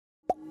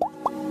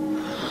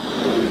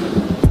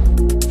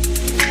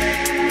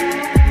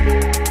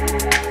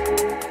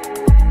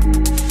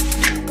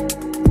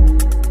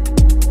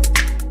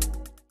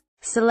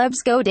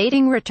Celebs Go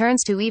Dating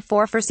returns to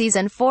E4 for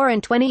Season 4 in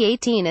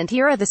 2018, and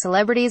here are the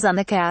celebrities on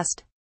the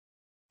cast.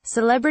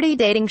 Celebrity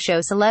dating show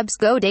Celebs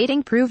Go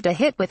Dating proved a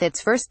hit with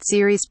its first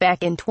series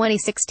back in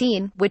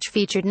 2016, which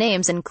featured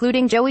names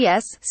including Joey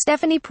S.,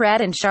 Stephanie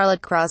Pratt and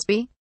Charlotte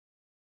Crosby.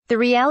 The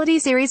reality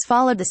series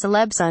followed the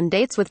celebs on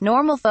dates with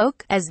normal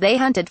folk, as they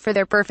hunted for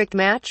their perfect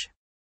match.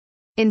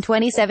 In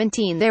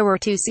 2017 there were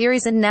 2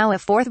 series, and now a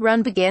 4th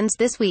run begins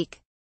this week.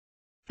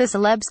 The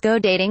Celebs Go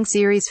Dating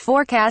Series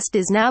 4 cast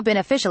is now been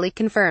officially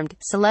confirmed.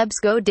 Celebs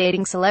Go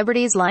Dating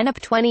celebrities lineup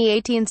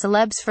 2018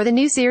 celebs for the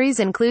new series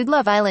include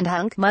Love Island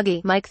hunk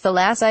Muggy, Mike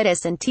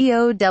Thalassitis and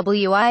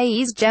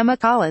TOWIE's Gemma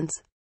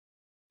Collins.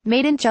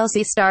 Made in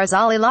Chelsea stars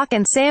Ollie Locke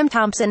and Sam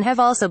Thompson have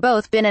also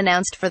both been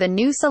announced for the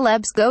new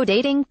Celebs Go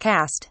Dating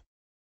cast.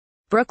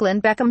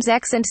 Brooklyn Beckham's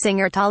ex and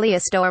singer Talia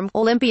Storm,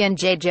 Olympian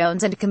Jay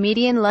Jones and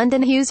comedian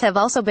London Hughes have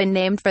also been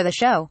named for the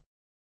show.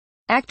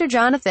 Actor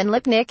Jonathan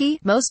Lipnicki,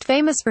 most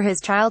famous for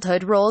his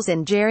childhood roles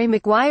in Jerry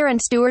Maguire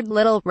and Stuart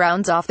Little,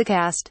 rounds off the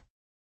cast.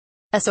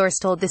 A source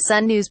told The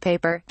Sun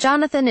newspaper,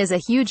 "Jonathan is a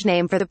huge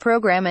name for the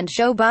program and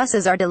show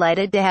bosses are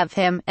delighted to have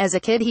him. As a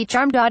kid he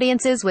charmed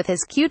audiences with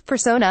his cute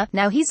persona,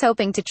 now he's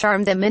hoping to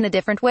charm them in a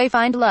different way,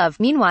 find love."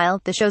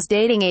 Meanwhile, the show's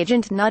dating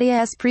agent Nadia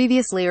has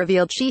previously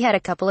revealed she had a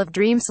couple of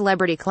dream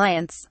celebrity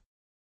clients.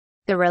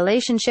 The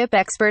relationship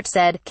expert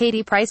said,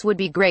 "Katie Price would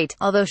be great,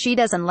 although she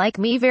doesn't like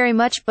me very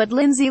much, but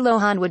Lindsay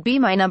Lohan would be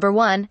my number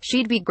one.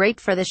 She'd be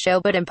great for the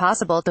show but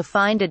impossible to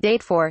find a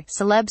date for."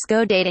 Celebs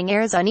Go Dating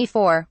airs on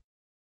E4.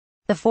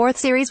 The 4th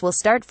series will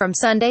start from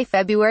Sunday,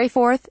 February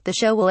 4th. The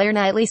show will air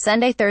nightly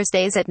Sunday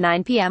Thursdays at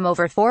 9 p.m.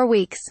 over 4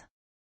 weeks.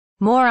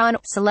 More on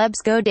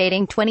Celebs Go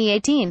Dating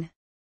 2018.